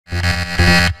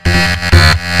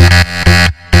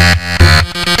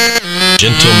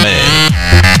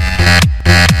Gentlemen.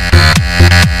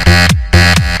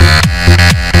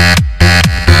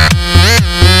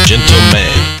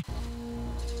 Gentlemen.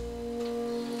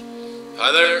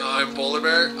 Hi there, I'm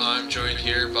Poelrbear. I'm joined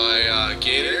here by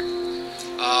Gator.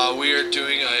 We are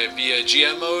doing be a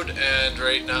GM mode, and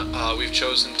right now we've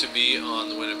chosen to be on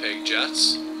the Winnipeg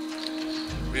Jets.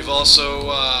 We've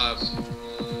also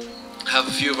have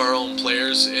a few of our own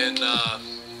players in the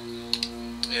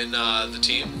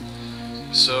team.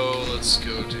 So let's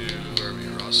go to where we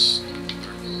Ross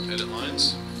edit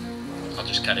lines. I'll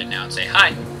just cut it now and say,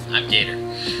 hi, I'm Gator.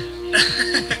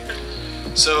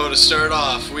 So to start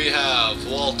off, we have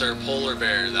Walter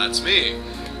Poelrbear. That's me.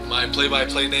 My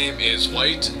play-by-play name is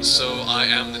White, so I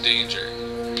am the danger.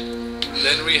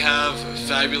 Then we have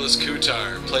Fabulous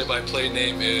Kutar. Play-by-play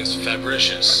name is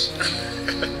Fabricious.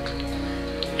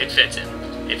 It fits him.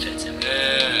 It fits him.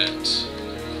 And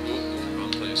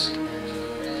wrong place.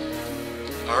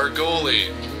 Our goalie.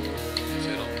 If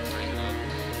it'll bring it up.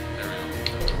 There we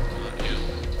go. Not you.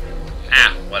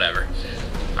 Ah, whatever.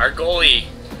 Our goalie,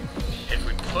 if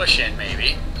we push in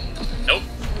maybe, nope,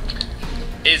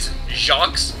 is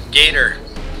Jacques Gator.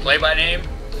 Play by name,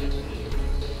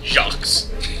 Jacques.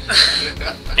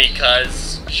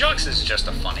 Because Jacques is just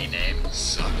a funny name.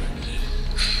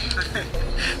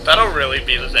 That'll really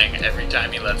be the thing every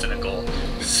time he lets in a goal.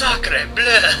 Sacre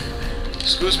bleu!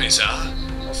 Excuse me, sir.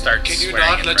 We'll start Can you swearing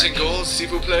not in let in French. goals, s'il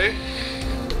vous plaît?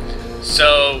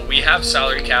 So we have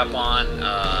salary cap on.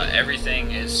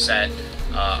 Everything is set.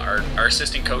 Our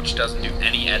assistant coach doesn't do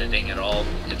any editing at all.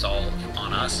 It's all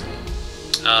on us.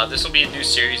 This will be a new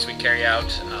series we carry out.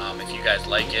 If you guys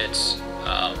like it,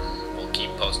 we'll keep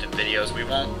posting videos. We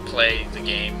won't play the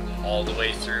game all the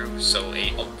way through, so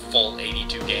a full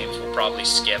 82 games we'll probably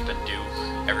skip and do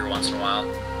every once in a while.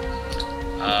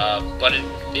 But it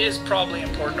is probably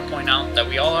important to point out that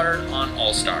we all are on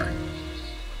All-Star,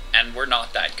 and we're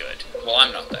not that good. Well,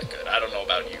 I'm not that good. I don't know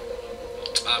about you.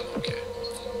 I'm okay.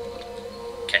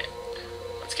 Okay,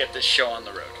 let's get this show on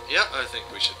the road. Yeah, I think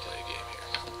we should play a game here.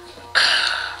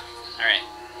 Alright,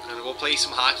 Gonna go play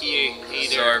some hockey. Hey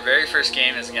so there. our very first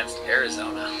game is against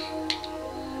Arizona.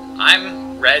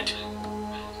 I'm red,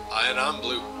 And I'm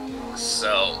blue.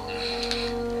 so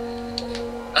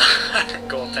our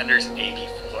goaltender's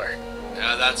 84.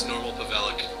 Yeah, that's normal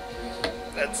Pavelec.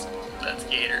 That's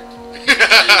Gator.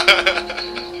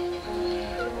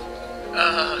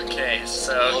 Okay,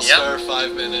 so All-Star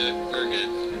 5 minute. We're good.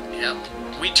 Yep.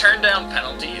 We turn down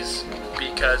penalties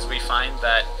because we find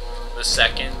that the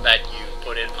second that you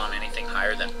put it on anything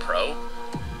higher than pro,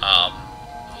 a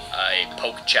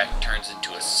poke check turns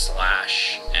into a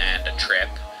slash and a trip,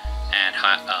 and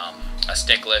a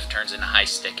stick lift turns into high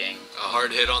sticking. A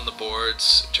hard hit on the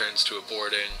boards turns to a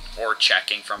boarding. Or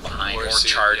checking from behind, or see,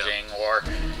 charging, or...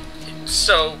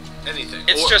 So, Anything.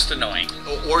 it's just annoying.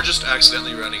 Or just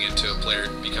accidentally running into a player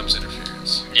becomes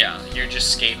interference. Yeah, you're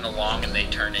just skating along and they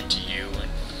turn into you, and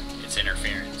it's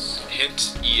interference.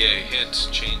 Hint EA. Hint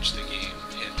change the game.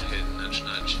 Hint hit nudge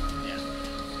nudge. Yeah.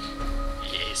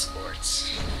 EA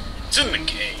Sports. It's in the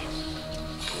game.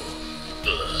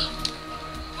 Ugh.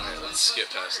 Alright, let's skip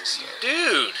past this stuff.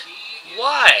 Dude,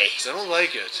 why? 'Cause I don't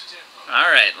like it.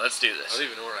 Alright, let's do I this. don't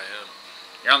even know where I am.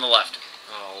 You're on the left.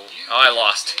 Oh. Oh, I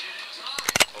lost.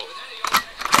 Oh.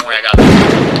 Don't worry, I got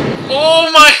this. Oh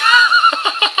my!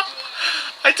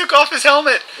 I took off his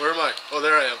helmet. Where am I? Oh,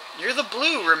 there I am. You're the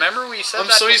blue. Remember we said I'm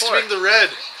that so used to before. being the red.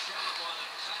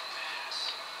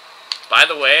 By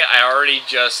the way, I already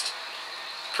just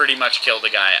pretty much killed a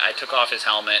guy. I took off his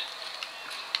helmet.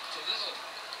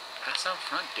 Pass out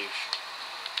front, douche.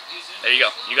 There you go.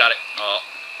 You got it. Oh.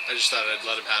 I just thought I'd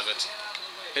let him have it.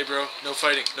 Hey, bro. No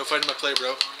fighting. No fighting my play,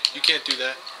 bro. You can't do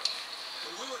that.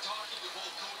 We were talking to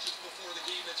both coaches before the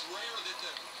game. It's rare that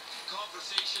the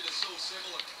conversation is so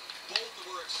similar. Both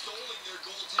were extolling their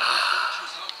goaltending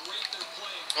coaches, how great they're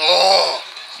playing. Oh!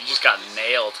 You just got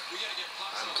nailed. We got to get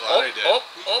pucks I'm on. glad I did. Oh,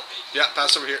 oh. Yeah,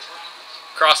 pass over here.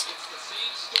 Cross. It's the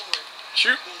same story.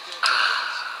 Shoot.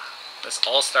 This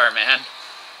all-star, man.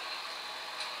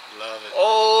 Love it.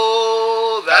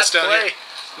 Oh, that Pass down play. here.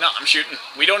 No, I'm shooting.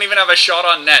 We don't even have a shot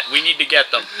on net. We need to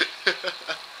get them.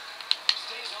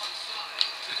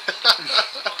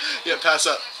 Yeah, pass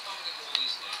up.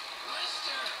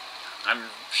 I'm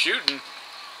shooting.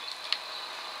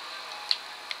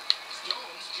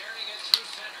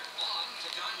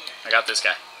 I got this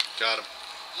guy. Got him.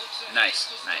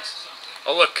 Nice, nice.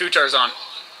 Oh look, Kutar's on.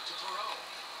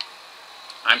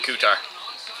 I'm Kutar.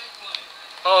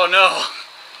 Oh no!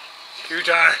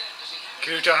 Kutar!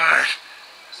 Kutar!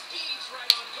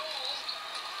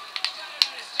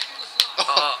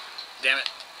 Oh, damn it.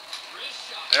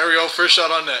 There we go. First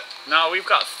shot on net. No, we've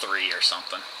got 3 or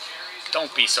something.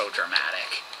 Don't be so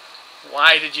dramatic.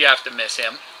 Why did you have to miss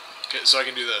him? Okay, so I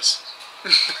can do this.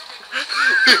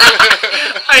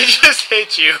 I just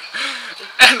hit you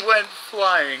and went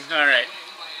flying. All right.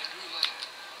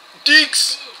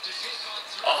 Deeks!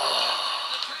 Oh.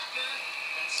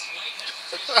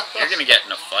 You're going to get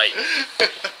in a fight.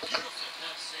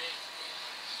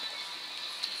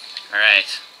 All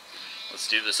right. Let's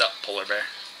do this up, Polar Bear.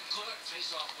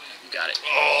 You got it.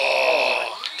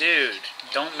 Oh! Dude,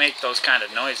 don't make those kind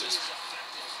of noises.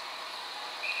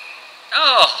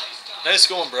 Oh! Nice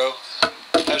going, bro.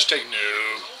 Hashtag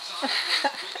no.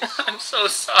 I'm so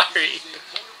sorry.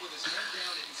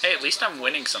 Hey, at least I'm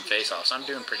winning some face-offs. I'm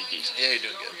doing pretty decent. Yeah, you're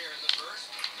doing good.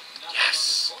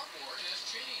 Yes.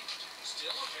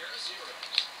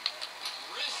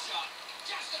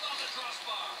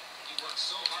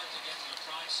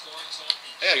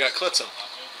 Hey, I got Klitzum.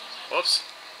 Whoops.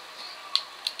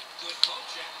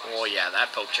 Oh yeah,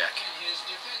 that poke check.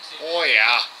 Oh,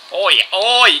 yeah. Oh yeah.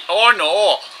 Oh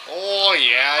no. Oh,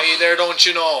 yeah. Hey there, don't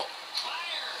you know?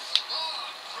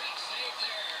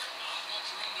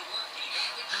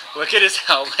 Look at his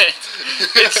helmet.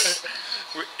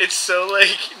 It's so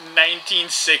like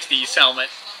 1960s helmet.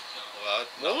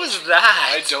 What was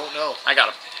that? I don't know. I got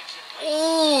him.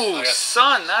 Ooh, I got-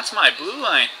 son, that's my blue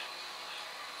line.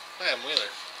 Hey, I'm Wheeler.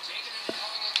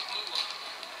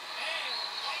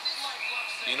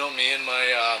 You know me and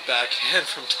my backhand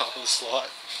from top of the slot.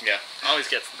 Yeah, always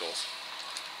gets the goals.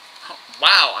 Oh,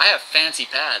 wow, I have fancy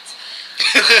pads.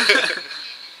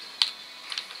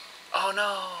 Oh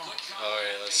no.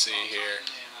 Alright, let's see here.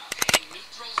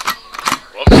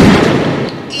 Whoops.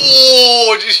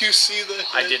 Oh, did you see the hit?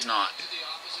 I did not.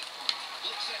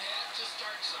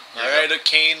 Alright,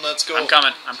 Kane, let's go. I'm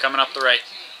coming. I'm coming up the right.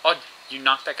 Oh, you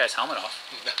knocked that guy's helmet off.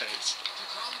 Nice.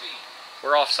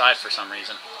 We're offside for some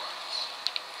reason.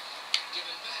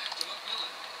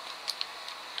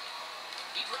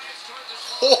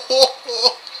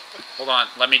 Hold on,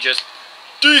 let me just...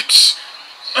 Deeks!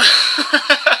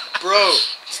 Bro,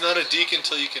 it's not a deke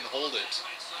until you can hold it.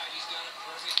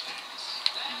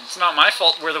 It's not my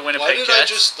fault we're the Winnipeg Why did Jets. I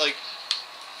just, like...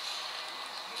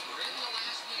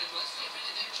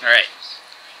 Alright,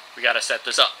 we gotta set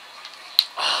this up.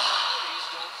 Oh.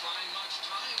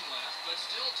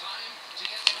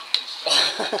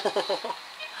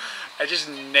 I just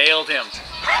nailed him.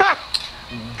 Not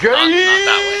that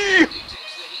way.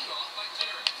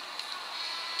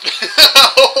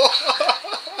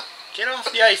 Get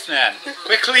off the ice, man.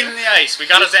 Quit cleaning the ice. We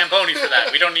got a Zamboni for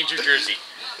that. We don't need your jersey.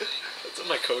 That's what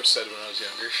my coach said when I was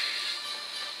younger.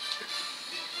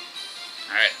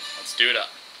 Alright, let's do it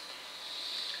up.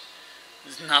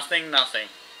 There's nothing.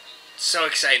 So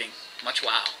exciting. Much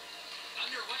wow.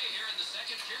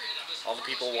 All the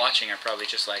people watching are probably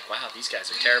just like, wow, these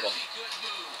guys are terrible.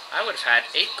 I would have had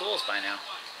 8 goals by now.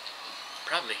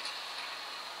 Probably.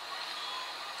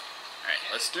 Alright,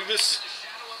 let's do this.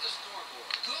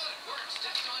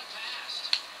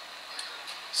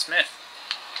 Smith.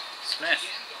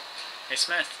 Hey,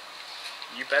 Smith.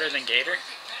 You better than Gator?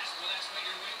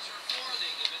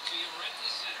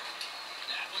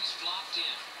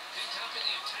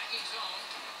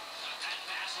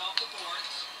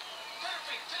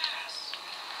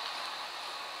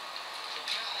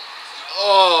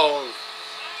 Oh!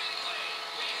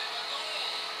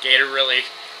 Gator really.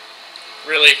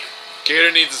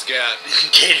 Gator needs his gat.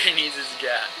 Gator needs his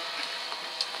gat.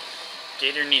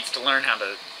 Gator needs to learn how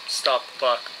to stop the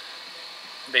puck.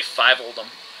 They 5-0'd him.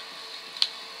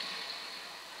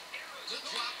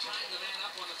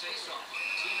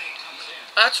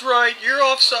 That's right, you're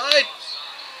offside.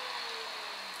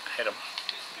 I hit him.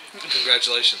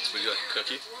 Congratulations. Would you like a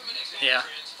cookie? Yeah.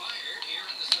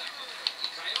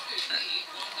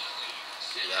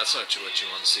 That's not what you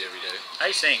want to see every day.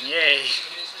 Icing, yay.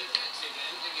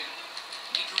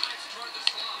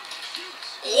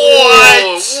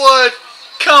 What?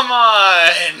 Come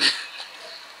on!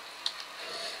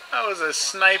 That was a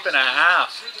snipe and a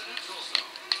half.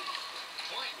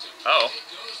 Uh-oh.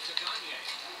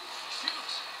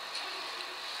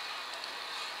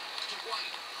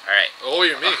 Alright. Oh,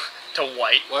 you're me. To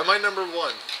White. Why am I number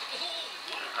 1?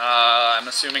 I'm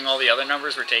assuming all the other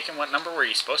numbers were taken. What number were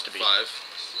you supposed to be? 5.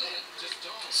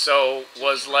 So,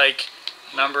 was like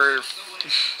number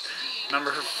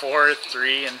 4,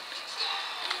 3, and...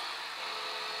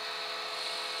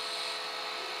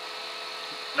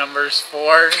 Numbers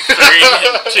 4, 3,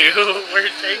 and 2 were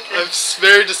taken. I'm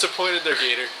very disappointed there,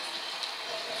 Gator.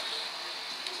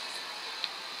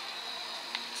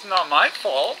 It's not my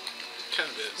fault.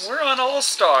 kind of is. We're on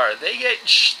All-Star. They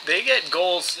get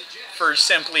goals for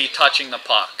simply touching the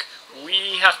puck.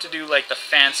 We have to do like the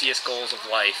fanciest goals of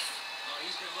life.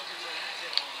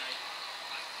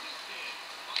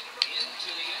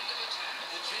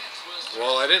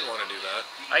 Well, I didn't want to do that.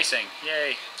 Icing.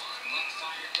 Yay.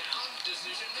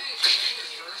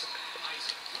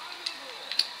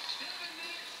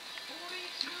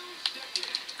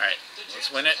 Alright,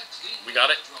 let's win it. We got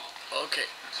it. Okay.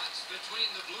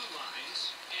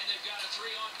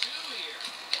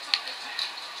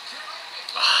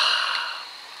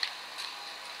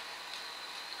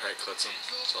 Alright, Klitzen,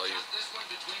 it's all you.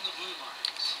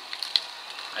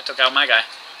 I took out my guy.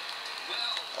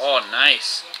 Oh,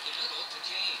 nice.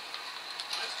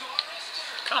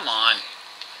 Come on.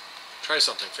 Try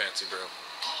something fancy, bro.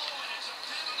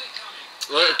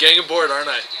 Look, I'm getting bored, aren't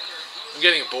I? I'm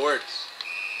getting bored.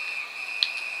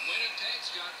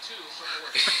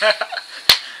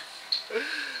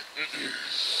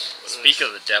 Speak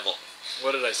of the devil.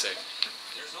 What did I say?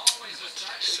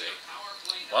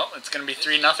 Well, it's going to be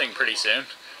 3-0 pretty soon.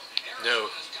 No.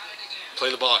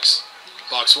 Play the box.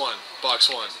 Box one. Box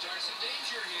one.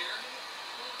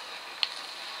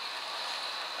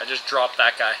 I just dropped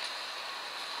that guy.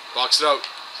 Box it out.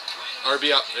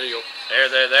 RB up. There you go.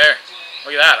 There.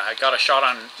 Look at that. I got a shot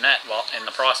on net while in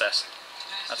the process.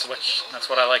 That's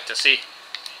what I like to see.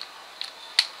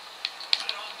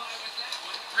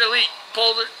 Really?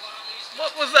 Polar?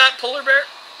 What was that, Poelrbear?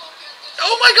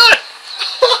 Oh my god!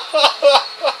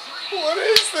 What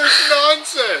is this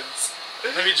nonsense?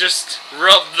 Let me just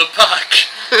rub the puck.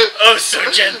 Oh, so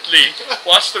gently.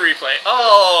 Watch the replay.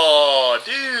 Oh,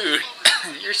 dude.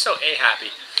 You're so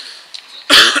happy.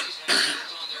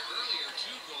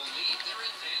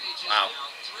 Wow.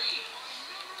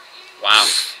 Wow.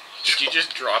 Did you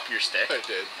just drop your stick? I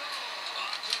did.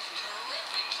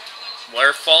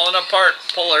 We're falling apart,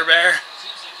 Poelrbear.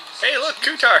 Hey, look,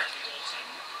 Kutar.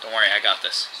 Don't worry, I got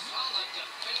this.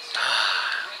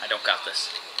 I don't got this.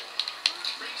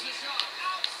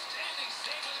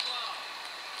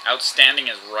 Outstanding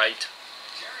is right.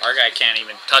 Our guy can't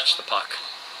even touch the puck.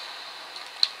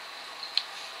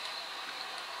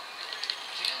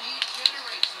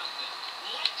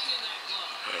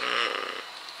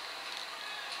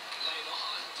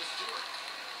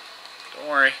 Don't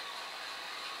worry.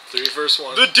 3 versus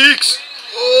 1. The Deeks!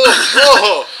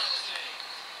 Oh!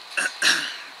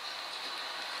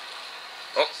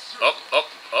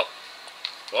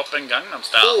 Up in Gangnam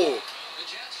Style. Oh! The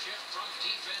Jets shift from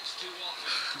defense to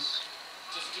offense.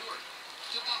 To Stewart.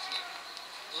 To Buffalo.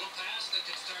 Little pass that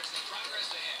can start some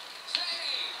progress ahead.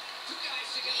 Save! Two guys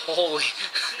together. Holy.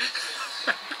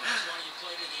 That's why you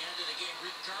play to the end of the game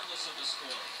regardless of the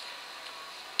score.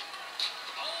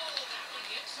 Oh, that one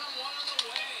hit someone on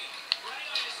the way.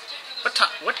 Right on his stick in the What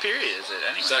time? What period is it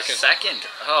anyway? Second.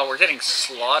 Oh, we're getting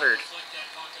slaughtered. Deflect that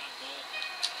puck on goal.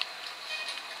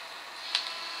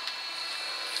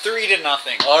 3-0.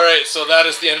 Alright, so that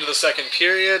is the end of the second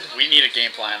period. We need a game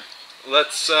plan.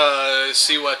 Let's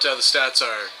see what the stats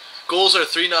are. Goals are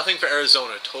 3-0 for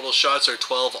Arizona. Total shots are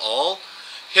 12 all.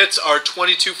 Hits are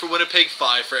 22 for Winnipeg,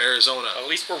 5 for Arizona. At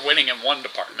least we're winning in one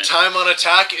department. Time on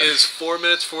attack is 4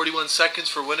 minutes 41 seconds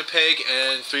for Winnipeg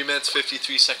and 3 minutes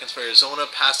 53 seconds for Arizona.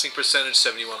 Passing percentage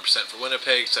 71% for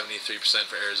Winnipeg, 73%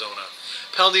 for Arizona.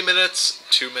 Penalty minutes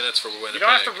 2 minutes for Winnipeg. You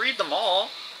don't have to read them all.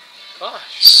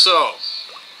 Gosh. So,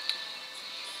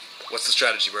 what's the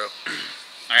strategy, bro?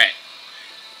 Alright.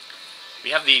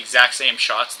 We have the exact same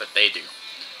shots that they do.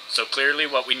 So clearly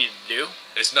what we need to do,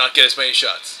 Is not get as many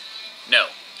shots. no.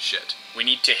 Shit. We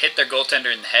need to hit their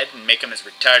goaltender in the head and make him as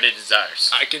retarded as ours.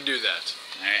 I can do that.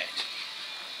 Alright.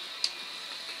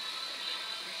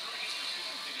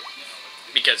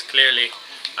 Because clearly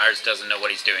ours doesn't know what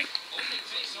he's doing.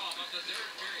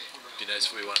 Be nice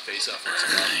if we want to face off once in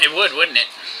a while. It would, wouldn't it?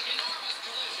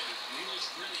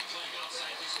 Wheeler's really playing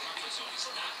outside his comfort zone. He's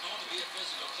not known to be a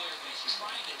physical player, but he's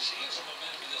trying to change the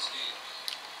momentum of this game.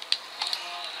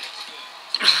 That's good.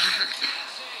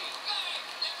 Save.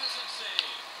 Magnificent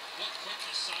save. What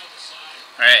quickness side to side.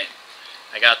 Alright.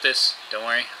 I got this. Don't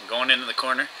worry. I'm going into the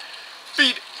corner.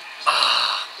 Feed.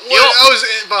 Ah. What? I was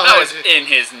in behind. That was in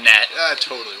his net. That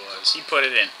totally was. He put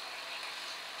it in.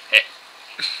 Hey.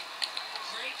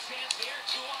 Great chance here.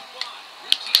 2-on-1.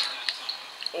 Rekeying that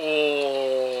time.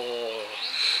 Oh.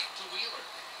 To Wheeler.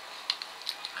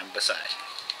 I'm beside.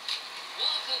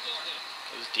 Waffle Gordon.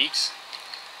 Those Deeks.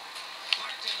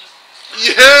 Parked in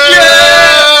the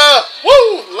Yeah!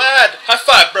 Woo! Lad! High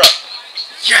five, bro!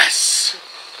 Yes!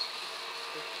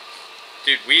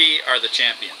 Dude, we are the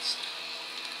champions.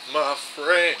 My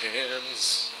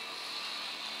friends.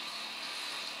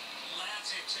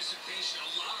 Lad's anticipation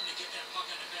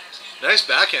Nice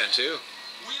backhand, too.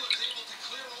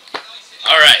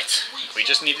 All right. We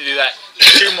just need to do that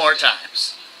 2 more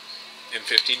times. In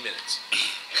 15 minutes.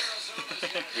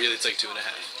 Really, it's like 2.5.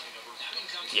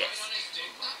 Yes.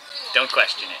 Don't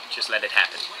question it. Just let it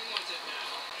happen.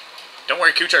 Don't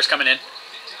worry, Kuchar's coming in.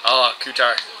 Oh,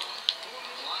 Kuchar.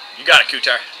 You got it,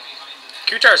 Kuchar.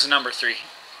 Kuchar's number 3.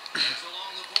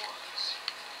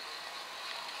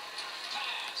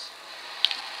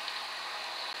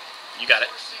 You got it.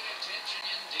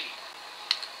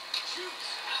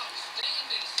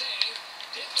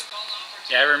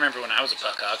 Yeah, I remember when I was a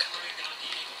puck hog.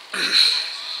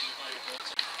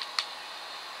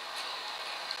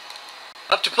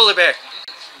 Up to Poelrbear.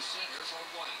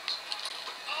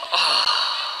 Oh.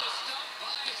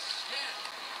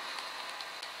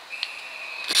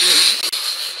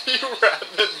 You ran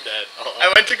the net off.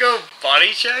 I went to go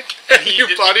body check. And You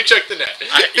body checked the net.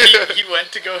 He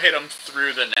went to go hit him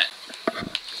through the net.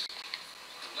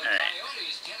 Alright.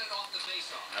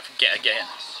 Again.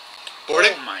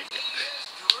 Boarding?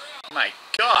 Oh my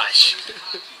gosh.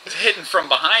 It's hitting from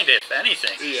behind, if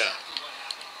anything. Yeah.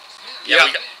 Yeah,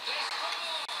 we got...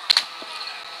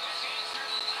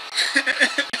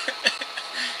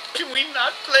 Can we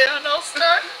not play on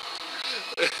All-Star?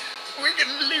 We're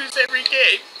gonna lose every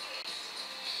game.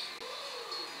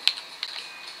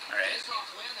 Alright.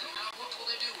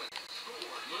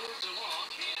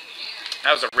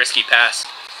 That was a risky pass.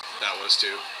 That was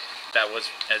too. That was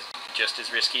just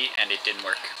as risky, and it didn't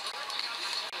work.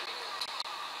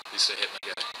 At least I hit my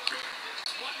guy.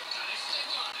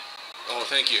 Oh,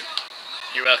 thank you.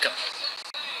 You're welcome.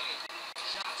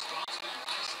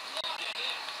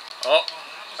 Oh,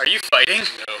 are you fighting?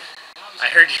 No, I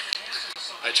heard you.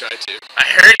 I tried to. I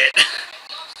heard it.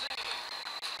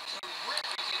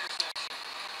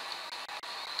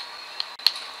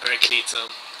 Alright, cleat some.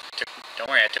 Don't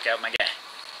worry, I took out my guy.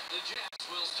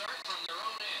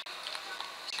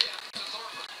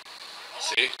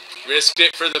 See? Risked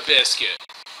it for the biscuit.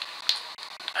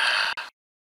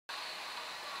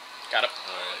 Got him.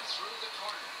 Alright.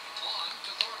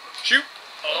 Shoot.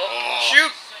 Oh, Oh.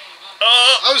 shoot.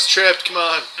 Oh, I was tripped, come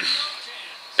on.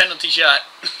 penalty shot.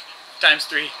 Times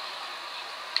 3.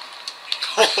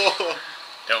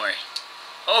 Don't worry.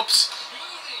 Oops.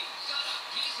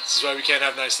 This is why we can't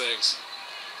have nice things.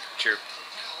 True.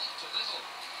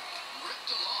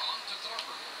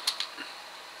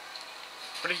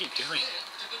 What are you doing?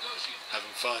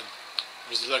 Having fun.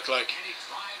 What does it look like?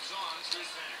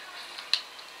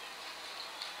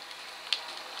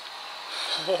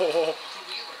 Oh,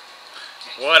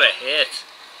 what a hit.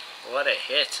 What a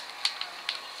hit.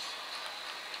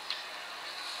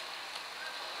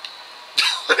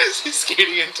 What is he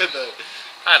skating into the...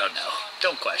 I don't know.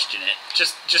 Don't question it.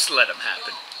 Just let him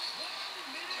happen.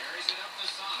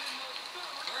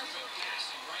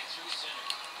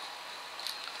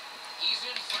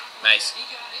 Nice.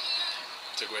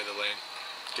 Took away the lane.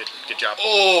 Good job.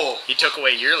 Oh! He took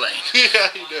away your lane. Yeah,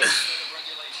 he did.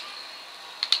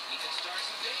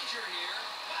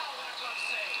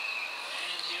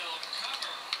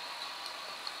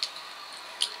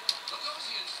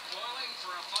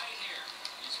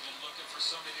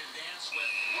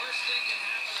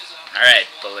 Alright,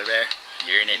 Poelrbear,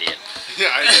 you're an idiot. Yeah,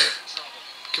 I know.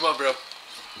 Come on, bro.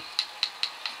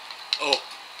 Oh.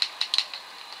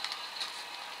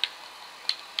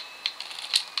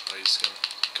 Oh, he's gonna...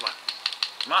 Come on.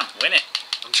 Come on, win it.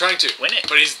 I'm trying to. Win it.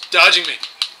 But he's dodging me.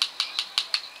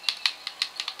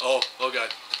 Oh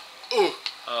God. Ooh.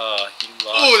 You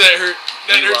lost. Oh, that hurt.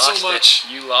 That You hurt lost so much.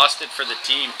 You lost it for the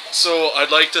team. So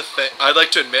I'd like to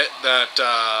admit that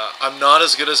I'm not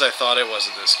as good as I thought I was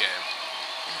at this game.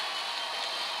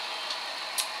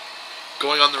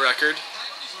 Going on the record,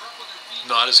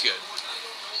 not as good.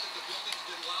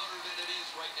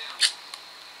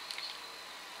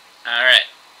 Alright.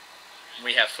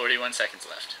 We have 41 seconds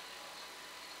left.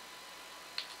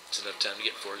 It's enough time to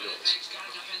get 4 goals.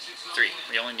 3.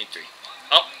 We only need 3.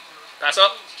 Up. Pass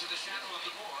up.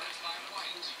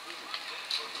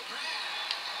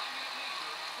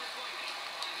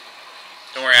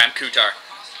 Don't worry, I'm Kuchar.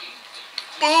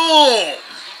 Boom!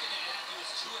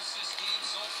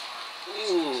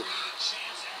 Ooh.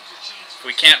 If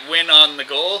we can't win on the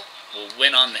goal, we'll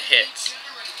win on the hits.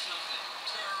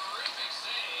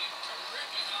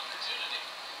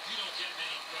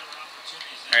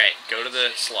 Alright, go to the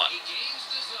slot.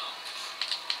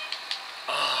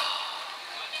 Oh.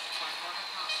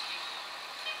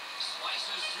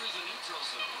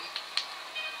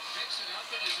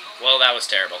 Well, that was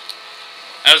terrible.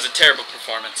 That was a terrible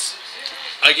performance.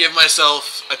 I give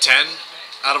myself a 10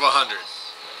 out of 100.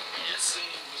 Yes.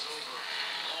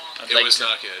 It was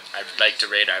not good. I'd like to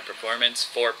rate our performance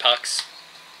 4 pucks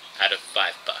out of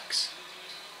 5 pucks.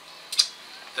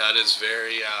 That is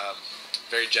very,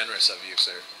 very generous of you,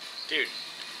 sir. Dude,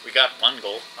 we got 1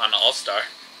 goal on All-Star.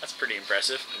 That's pretty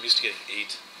impressive. I'm used to getting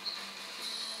 8.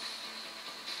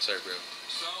 Sorry, bro.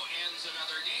 So ends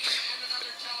another game and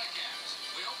another telecast.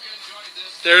 We hope you enjoyed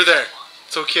this. There.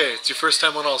 It's okay. It's your first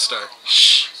time on All-Star.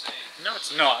 Shh. No,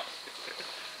 it's not.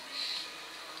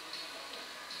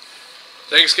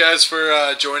 Thanks, guys,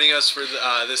 for joining us for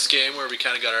this game where we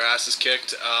kind of got our asses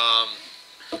kicked.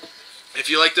 If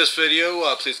you like this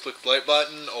video, please click the like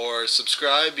button or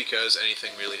subscribe because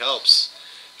anything really helps.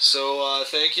 So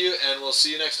thank you, and we'll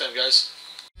see you next time, guys.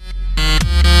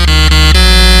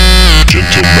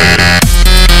 Gentlemen.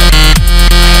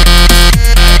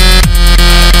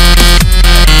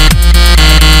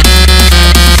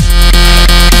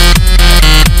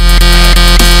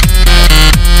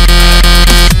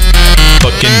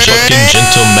 Fucking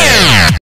gentleman.